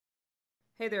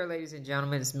Hey there, ladies and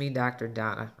gentlemen. It's me, Dr.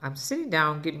 Donna. I'm sitting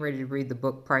down getting ready to read the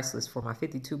book Priceless for my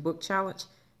 52 book challenge.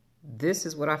 This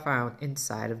is what I found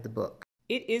inside of the book.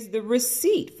 It is the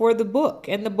receipt for the book,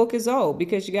 and the book is old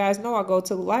because you guys know I go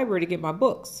to the library to get my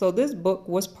books. So this book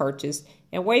was purchased,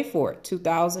 and wait for it,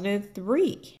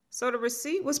 2003. So the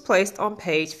receipt was placed on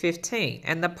page 15,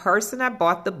 and the person that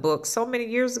bought the book so many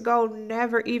years ago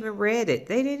never even read it.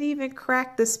 They didn't even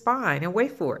crack the spine, and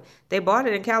wait for it. They bought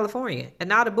it in California, and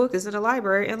now the book is in a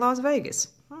library in Las Vegas.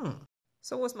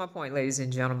 So what's my point, ladies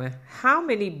and gentlemen? How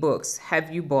many books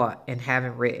have you bought and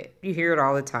haven't read? You hear it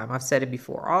all the time. I've said it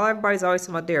before. Everybody's always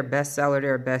talking about they're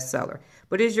a bestseller.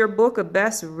 But is your book a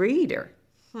best reader?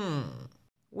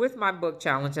 With my book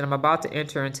challenge, and I'm about to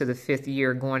enter into the 5th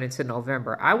year going into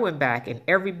November, I went back and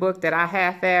every book that I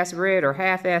half-assed read or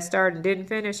half-assed started and didn't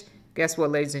finish, guess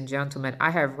what, ladies and gentlemen? I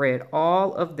have read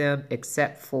all of them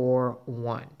except for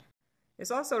one. It's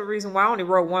also the reason why I only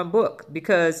wrote one book,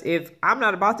 because if I'm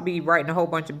not about to be writing a whole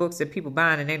bunch of books that people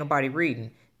buying and ain't nobody reading,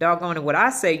 doggone it, what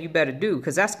I say you better do,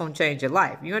 because that's going to change your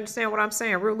life. You understand what I'm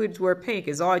saying? Real Leaders Wear Pink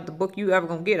is all the book you ever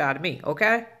going to get out of me,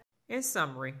 okay? In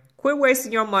summary, quit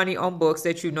wasting your money on books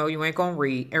that you know you ain't going to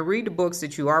read, and read the books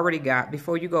that you already got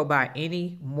before you go buy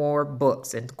any more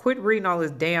books. And quit reading all this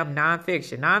damn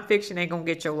nonfiction. Nonfiction ain't going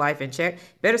to get your life in check.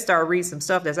 Better start reading some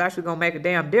stuff that's actually going to make a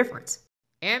damn difference.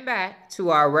 And back to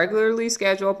our regularly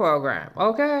scheduled program,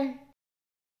 okay?